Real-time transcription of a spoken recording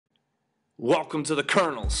Welcome to the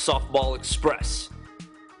Colonel's Softball Express.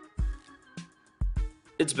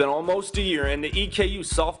 It's been almost a year and the EKU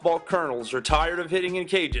Softball Colonels are tired of hitting in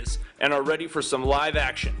cages and are ready for some live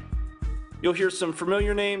action. You'll hear some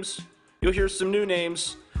familiar names, you'll hear some new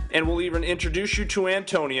names, and we'll even introduce you to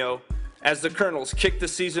Antonio as the Colonels kick the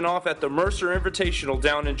season off at the Mercer Invitational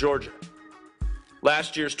down in Georgia.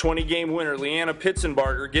 Last year's 20-game winner, Leanna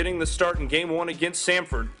Pitzenbarger, getting the start in Game 1 against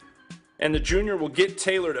Samford, and the junior will get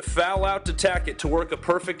Taylor to foul out to tack it to work a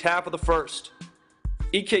perfect half of the first.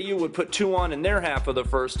 EKU would put 2 on in their half of the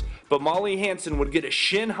first, but Molly Hansen would get a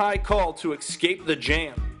shin-high call to escape the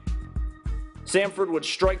jam. Samford would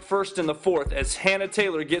strike first in the fourth as Hannah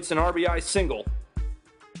Taylor gets an RBI single.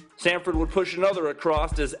 Samford would push another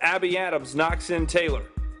across as Abby Adams knocks in Taylor.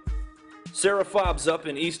 Sarah Fobbs up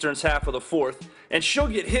in Eastern's half of the fourth, and she'll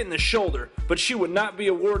get hit in the shoulder, but she would not be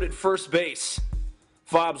awarded first base.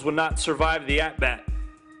 Fobbs would not survive the at-bat.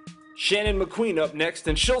 Shannon McQueen up next,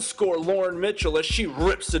 and she'll score Lauren Mitchell as she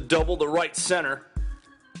rips a double to right center.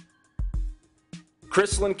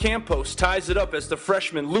 Chrislyn Campos ties it up as the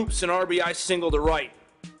freshman loops an RBI single to right.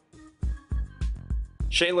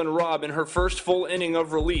 Shaylin Robb, in her first full inning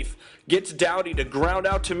of relief, gets Dowdy to ground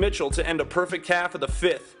out to Mitchell to end a perfect half of the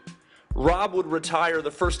fifth. Robb would retire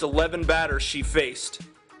the first 11 batters she faced.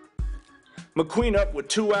 McQueen up with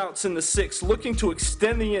 2 outs in the sixth, looking to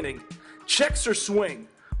extend the inning. Checks her swing.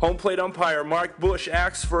 Home plate umpire Mark Bush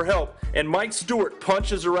asks for help, and Mike Stewart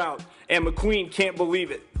punches her out, and McQueen can't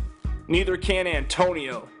believe it. Neither can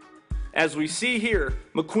Antonio. As we see here,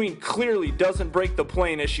 McQueen clearly doesn't break the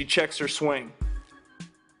plane as she checks her swing.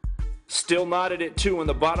 Still knotted at 2 in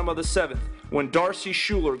the bottom of the seventh, when Darcy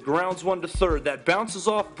Schuler grounds one to third that bounces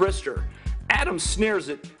off Brister. Adams snares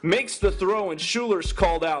it, makes the throw, and Schuler's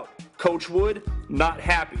called out. Coach Wood, not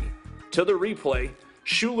happy. To the replay,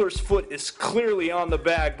 Schuler's foot is clearly on the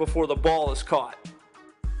bag before the ball is caught.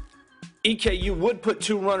 EKU would put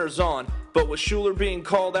 2 runners on, but with Schuler being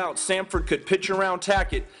called out, Samford could pitch around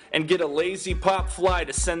Tackett and get a lazy pop fly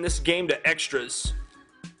to send this game to extras.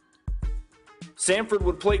 Samford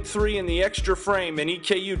would plate 3 in the extra frame, and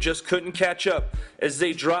EKU just couldn't catch up as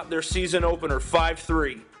they dropped their season opener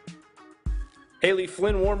 5-3. Haley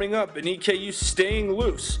Flynn warming up and EKU staying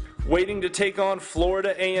loose, waiting to take on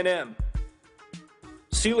Florida A&M.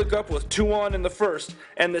 Seelick up with 2 on in the first,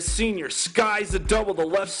 and the senior skies a double to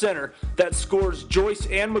left center that scores Joyce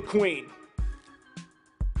and McQueen.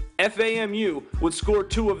 FAMU would score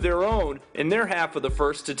 2 of their own in their half of the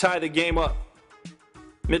first to tie the game up.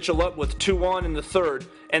 Mitchell up with 2 on in the third,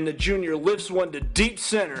 and the junior lifts one to deep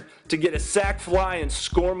center to get a sac fly and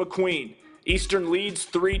score McQueen. Eastern leads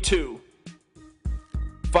 3-2.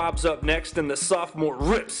 Fobbs up next, and the sophomore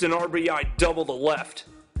rips an RBI double to left.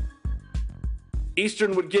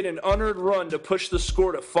 Eastern would get an unearned run to push the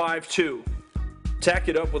score to 5-2. Tack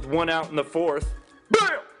it up with 1 out in the fourth.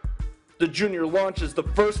 BAM! The junior launches the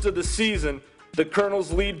first of the season. The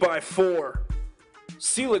Colonels lead by 4.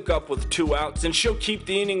 Seelick up with 2 outs, and she'll keep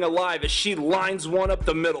the inning alive as she lines one up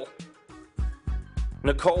the middle.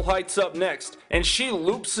 Nicole Heights up next, and she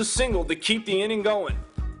loops a single to keep the inning going.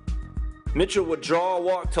 Mitchell would draw a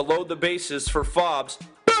walk to load the bases for Fobbs.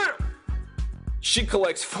 BAM! She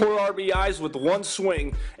collects 4 RBIs with 1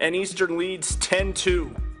 swing, and Eastern leads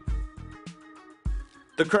 10-2.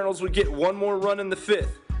 The Colonels would get 1 more run in the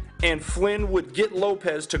fifth, and Flynn would get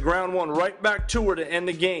Lopez to ground one right back to her to end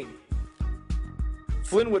the game.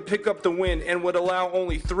 Flynn would pick up the win and would allow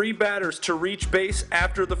only 3 batters to reach base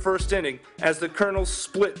after the first inning as the Colonels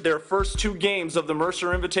split their first 2 games of the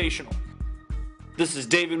Mercer Invitational. This is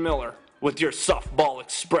David Miller with your Softball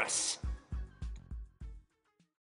Express.